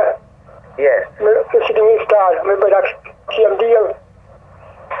year, Yes. the city we start, my brother came there,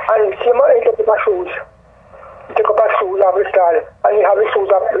 and he came and he took up his shoes. He took up his shoes off the stall, and he have his shoes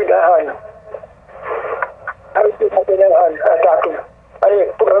up with the hand. And he took up with the hand and talk to him. And he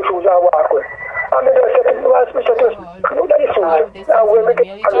put on shoes and walk away. And I just said to him, look at the shoes. And when we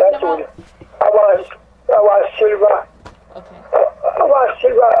get on the shoes, I want silver. Okay. I want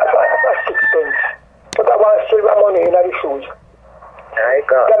silver for 6 pence. But I want silver money in the shoes. My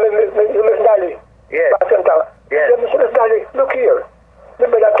God. Miss Dolly. Yes. Yes. Miss Dolly, look here.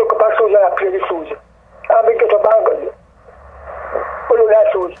 Remember that took up her shoes and I play the shoes. And we get a bag. Pull on her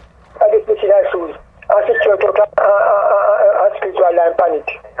shoes. And this bitch in her shoes. And she took up a spiritual lamp on it.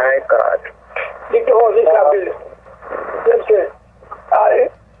 My God. Big the house is a bill. Them say,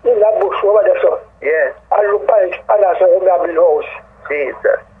 in that bush over there, so. Yes. I look by it and I say, I'm a bill house.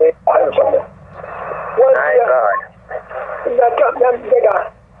 Jesus. And so, one My year, God. that them beggar,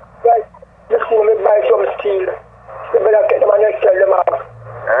 right? You see me buy some steel. You better get them and sell them off.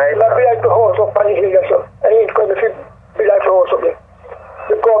 My I God. be like the house up on the hill or so. And he come if he be like the house up there.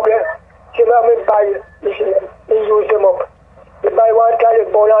 You go up there, see me buy, you see, he use them up. You buy one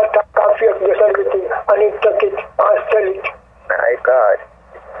toilet bowl and tack and fake this and everything, and he take it and sell it. My God.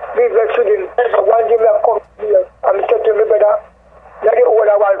 Be vexed with him. So one day I come here and I said to me, brother, let the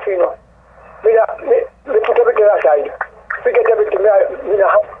older one for you. Me put everything aside. Forget everything. Me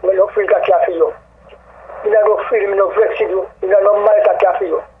no feel that care for you. Me no feel, me no vex with you. Me no mind that care for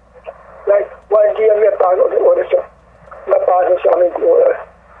you. Like one day me pass out the other stuff. Me pass out some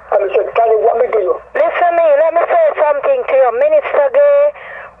and I said, tell me what me do you. Listen me, let me say something to you. Minister Gay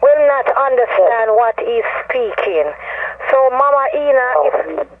will not understand what he's speaking. So Mama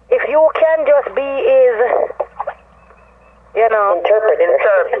Ina, if you can just be his, interpreter,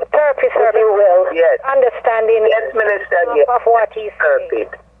 if you will, Yes. understanding Yes, Minister. Yes. of what he's saying.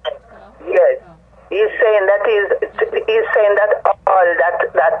 Perfect. Yes. He's saying that all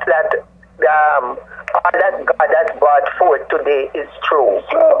that God has brought forth today is true.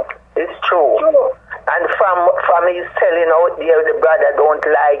 So, It's true. And from his telling out there, the brother don't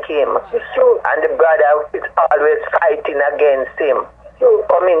like him. it's true. And the brother is always fighting against him. So,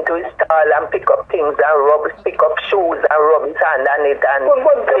 Come into his stall and pick up things and pick up shoes and rub his hand on it and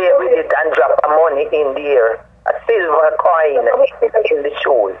play with it and drop a money in there. A silver coin in the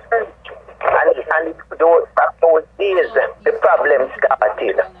shoes. And those days, the problem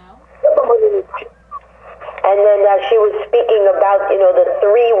started. And then she was speaking about, the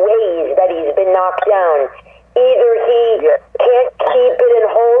 3 ways that he's been knocked down. Either he can't keep it and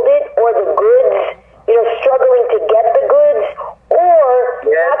hold it, or the goods, struggling to get the goods, or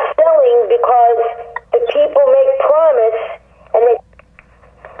not selling because the people make promise and they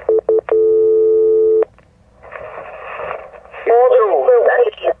all the different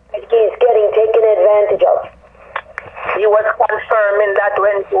ways that he's getting taken advantage of. He was confirming that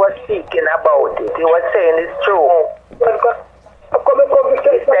when he was speaking about it. He was saying it's true.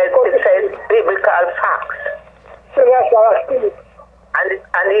 It says biblical facts. And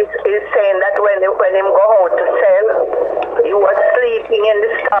And he's saying that when him go out to sell, he was sleeping in the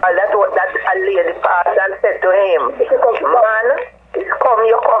stall. That a lady passed and said to him, man, you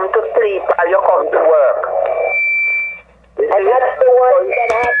come to sleep or you come to work. And that's the one that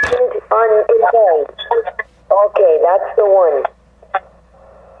happened in May. Okay, that's the one.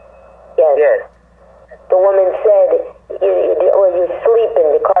 Yes. The woman said, you're sleeping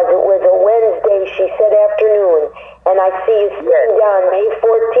because it was a Wednesday, she said afternoon, and I see you sitting down May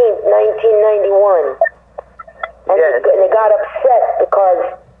 14th, 1991. And they got upset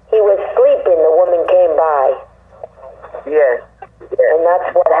because he was sleeping, the woman came by. Yes. And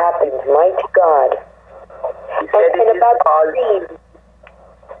that's what happened, mighty God. And about the dream,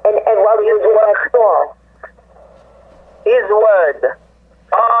 and what was what I saw. His word,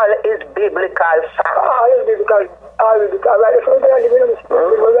 all is biblical fact. All is biblical. Right?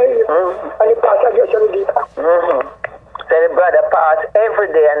 So the brother passed every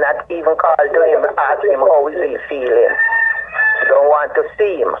day and not even called to him, ask him how is he feeling. Don't want to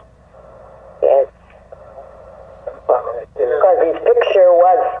see him. Yes. Because his picture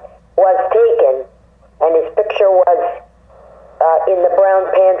was taken, and his picture was in the brown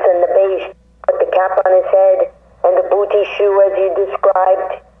pants and the beige, with the cap on his head and the booty shoe as you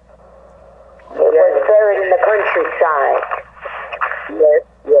described. It was buried in the countryside. Yes.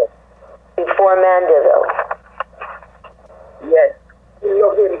 Before Mandeville. Yes. We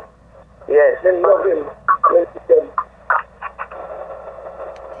love him. Yes. We love him.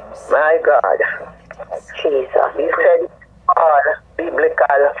 My God. Jesus. He said all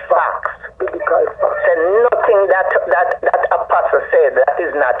biblical facts. Said nothing that apostle said that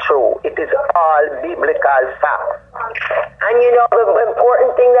is not true. It is all biblical facts. And you know the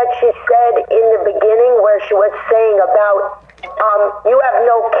important thing that she said in the beginning where she was saying about you have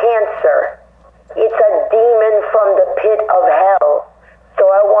no cancer. It's a demon from the pit of hell. So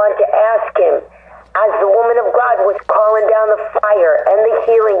I want to ask him, as the woman of God was calling down the fire and the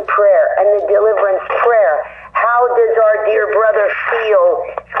healing prayer and the deliverance prayer, how does our dear brother feel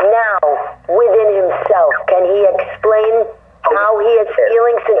now within himself? Can he explain how he is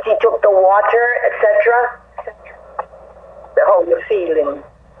feeling since he took the water, etc.? How you feeling?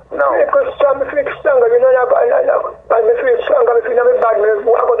 No. I feel stronger, you know, I feel stronger, I feel my bad, I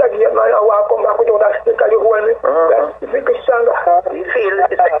walk out of the gate, man, I walk come back with all that stick and you hold me. I feel stronger. You feel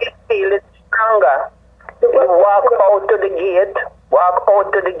it stronger. You walk out to the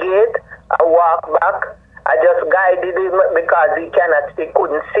gate, I walk back. I just guided him because he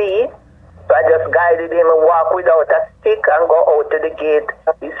couldn't see. So I just guided him and walk without a stick and go out to the gate.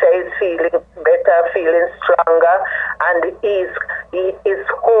 He says feeling better, feeling stronger, and he is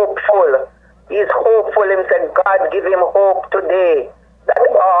hopeful. He's hopeful. He said, God give him hope today that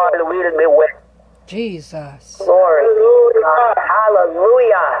all will be well. Jesus. Glory.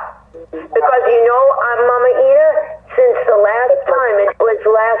 Hallelujah. Because you know, Mama Ina, since the last time, it was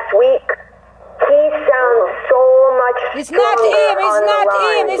last week, he sounds so much It's not him.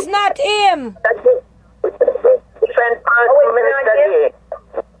 It's not him. Different person, Minister J.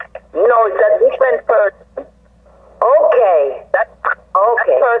 No, it's a different person. Okay. That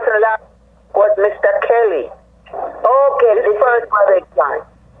person last was Mr. Kelly. Okay, this first brother John.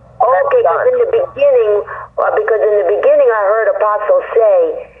 Okay, because in the beginning, I heard Apostle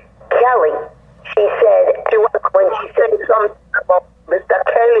say Kelly. She said when she said something about Mr.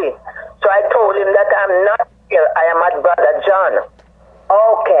 Kelly. So I told him that I'm not here. I am at Brother John.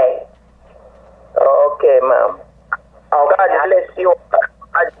 Okay. Okay, ma'am. Oh, God bless you.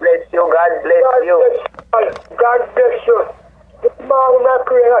 God bless you. God bless you. God bless you. This morning I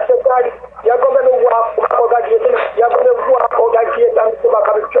pray and I said, God, you're going to walk out that gate. You're going to walk out that gate and come back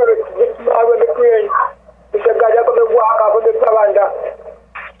to the church. This morning when I pray, he said, God, you're going to walk out of the veranda.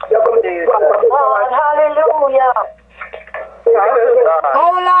 You're going to walk out of the veranda. Hallelujah.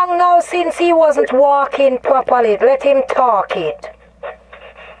 How long now since he wasn't walking properly? Let him talk it.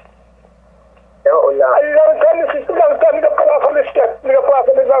 A long time, to come off from the step, to come off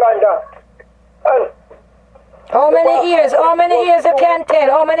from the veranda. And How many years you can tell?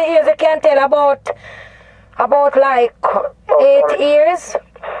 How many years you can tell? About like 8 years?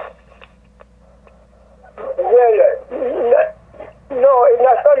 No, it's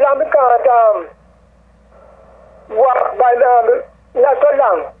not so long because walk by not so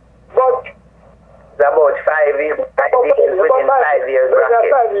long, but It's about 5 years. I think it's within 5 years.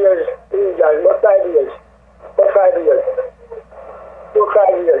 Bracket. 5 years. About 5 years. About 5 years. About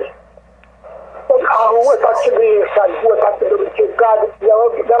 5 years. But who was actually who was actually with God? They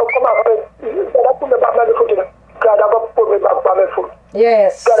will come out of it. God put me back on my foot. God will put me back on my foot.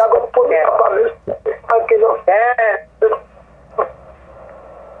 Yes. God will put me back on me. And you know.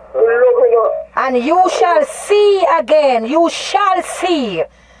 And you shall see again. You shall see.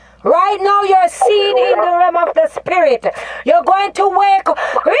 Right now you're seeing in the realm of the spirit. You're going to wake up.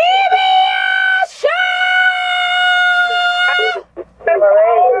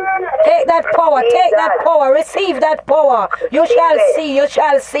 Take that power. Take that power. Receive that power. You shall see. You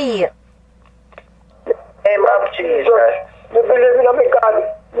shall see. Name of Jesus. You believe in me, God.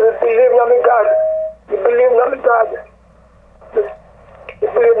 You believe in me, God. You believe in me, God. You believe in me, God. You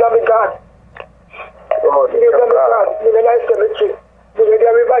believe in me, God. You believe in the cemetery. You believe in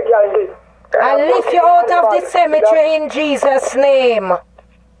everybody. I lift you out of the cemetery in Jesus' name.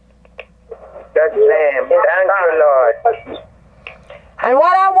 That name. Thank you, Lord. And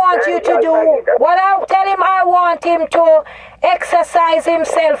what I want you to do, what I tell him, I want him to exercise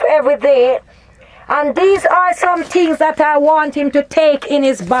himself every day. And these are some things that I want him to take in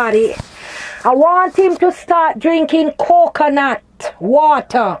his body. I want him to start drinking coconut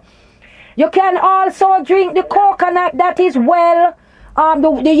water. You can also drink the coconut that is well,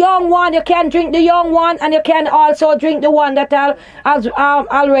 the young one. You can drink the young one, and you can also drink the one that has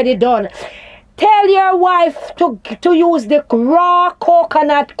already done. Tell your wife to use the raw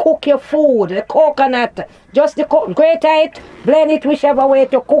coconut, cook your food. The coconut, just grate it, blend it whichever way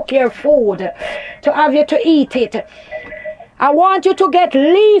to cook your food, to have you to eat it. I want you to get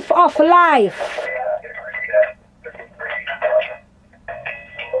leaf of life.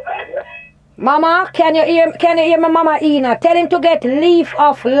 Mama, can you hear my Mama Ina? Tell him to get leaf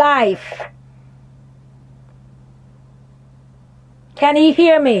of life. Can he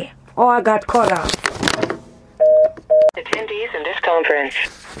hear me? Oh, I got cut off. Attendees in this conference.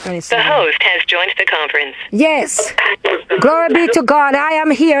 The host has joined the conference. Yes. Glory be to God. I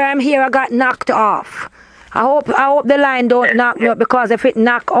am here. I got knocked off. I hope the line don't knock me up, because if it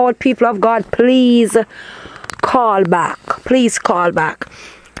knock out, people of God, please call back. Please call back.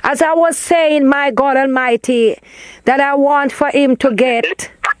 As I was saying, my God Almighty, that I want for him to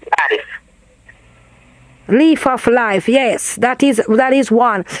get leaf of life. Yes, that is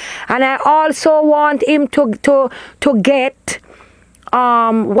one. And I also want him to get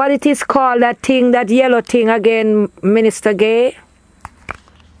what it is called, that thing, that yellow thing again, Minister Gay.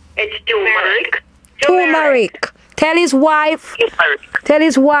 It's turmeric. Turmeric. Tell his wife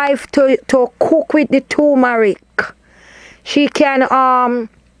to cook with the turmeric. She can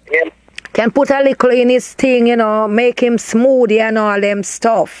put a little in his thing, make him smoothie and all them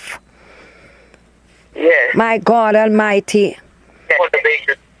stuff. Yes. My God Almighty.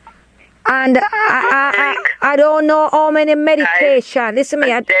 And I don't know how many medication. Listen to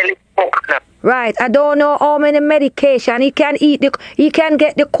me. Right. I don't know how many medication. He can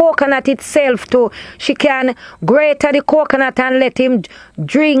get the coconut itself too. She can grate the coconut and let him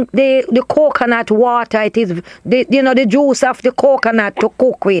drink the coconut water. It is the juice of the coconut to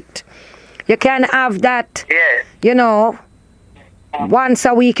cook with. You can have that. Yes. Once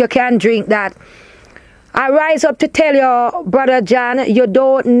a week you can drink that. I rise up to tell you, Brother John, you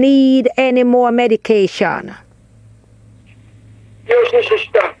don't need any more medication. Yes,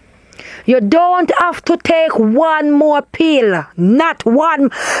 sister. You don't have to take one more pill. Not one.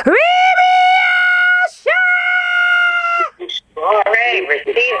 Receive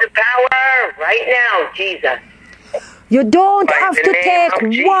the power right now, Jesus. You don't have to take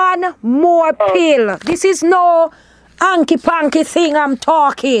one more pill. This is no hanky-panky thing I'm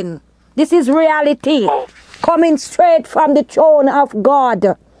talking. This is reality, coming straight from the throne of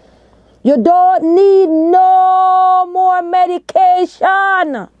God. You don't need no more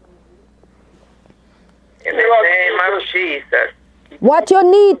medication. In the name of Jesus. What you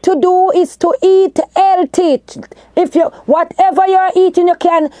need to do is to eat healthy. Whatever you're eating, you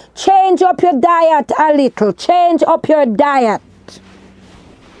can change up your diet a little. Change up your diet.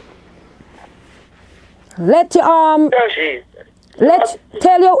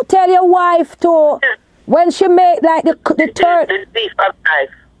 Tell your wife to, when she make like the turn.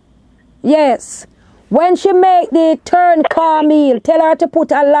 Yes. When she make the turn car meal, tell her to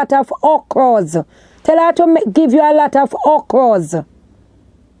put a lot of okras. Tell her to give you a lot of okras.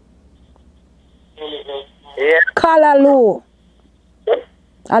 Yeah. Callaloo.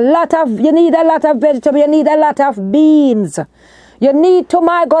 You need a lot of vegetables. You need a lot of beans. You need to,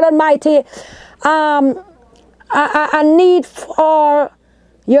 my God Almighty, I need for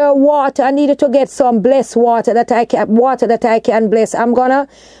your water. I need to get some blessed water that I can bless. I'm gonna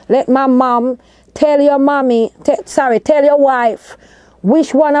let my mom tell your tell your wife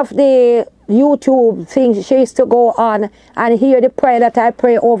which one of the YouTube things she used to go on and hear the prayer that I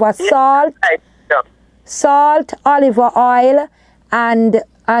pray over salt, olive oil, and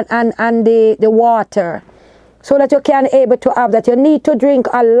the water. so that you can able to have that. You need to drink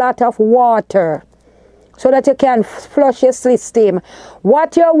a lot of water so that you can flush your system.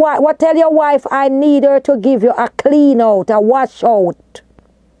 What tell your wife? I need her to give you a clean out, a wash out.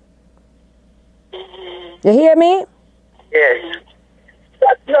 You hear me? Yes.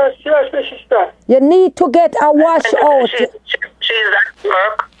 Yes, sister. You need to get a wash out. She's at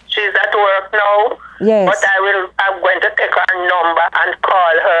work. She's at work now. Yes. But I'm going to take her number and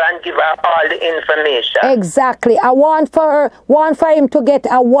call her and give her all the information. Exactly. I want for him to get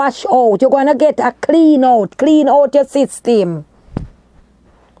a wash out. You're going to get a clean out your system.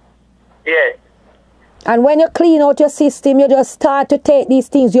 Yes. And when you clean out your system, you just start to take these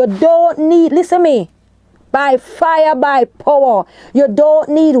things. You don't need, listen to me, by fire, by power, you don't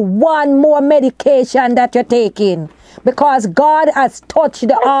need one more medication that you're taking, because God has touched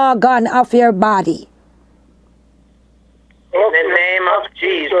the organ of your body. In the name of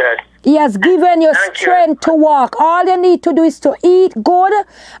Jesus. He has given you strength to walk. All you need to do is to eat good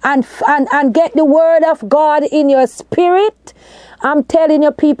and get the word of God in your spirit. I'm telling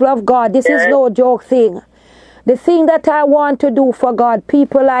you, people of God, this is no joke thing. The thing that I want to do for God,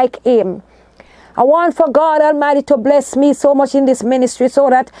 people like him, I want for God Almighty to bless me so much in this ministry so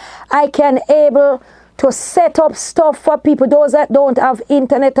that I can able to set up stuff for people. Those that don't have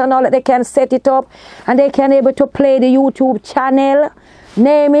internet and all that, they can set it up and they can able to play the YouTube channel,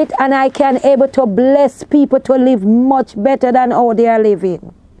 name it, and I can able to bless people to live much better than how they are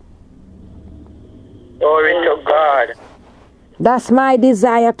living. Glory to God. That's my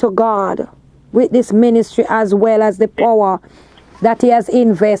desire to God with this ministry, as well as the power that he has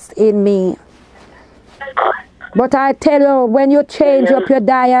invested in me. But I tell you, when you change up your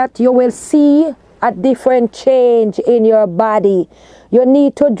diet, you will see a different change in your body. You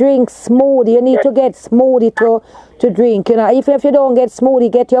need to drink smoothie. You need to get smoothie to drink. You know, if you don't get smoothie,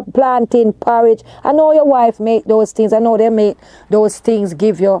 get your plantain porridge. I know your wife make those things. I know they make those things,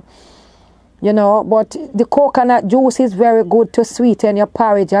 give you, you know, but the coconut juice is very good to sweeten your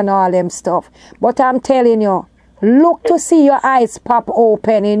porridge and all them stuff. But I'm telling you, look to see your eyes pop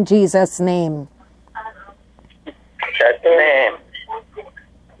open in Jesus' name. That name.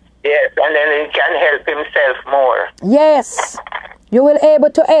 Yes, and then he can help himself more. Yes, you will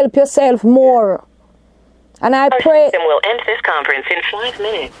able to help yourself more. And I pray... Our system will end this conference in 5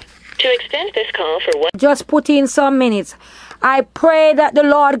 minutes. To extend this call for one... Just put in some minutes. I pray that the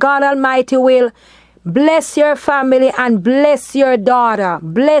Lord God Almighty will bless your family and bless your daughter.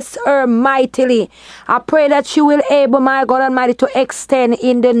 Bless her mightily. I pray that she will able, my God Almighty, to extend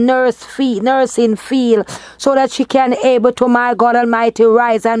in the nursing field so that she can able to, my God Almighty,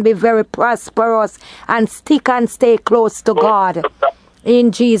 rise and be very prosperous and stick and stay close to God.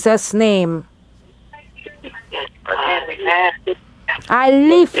 In Jesus' name. I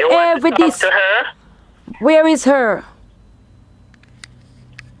lift every dis... Where is her?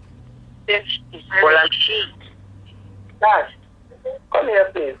 Well, come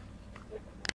here, please.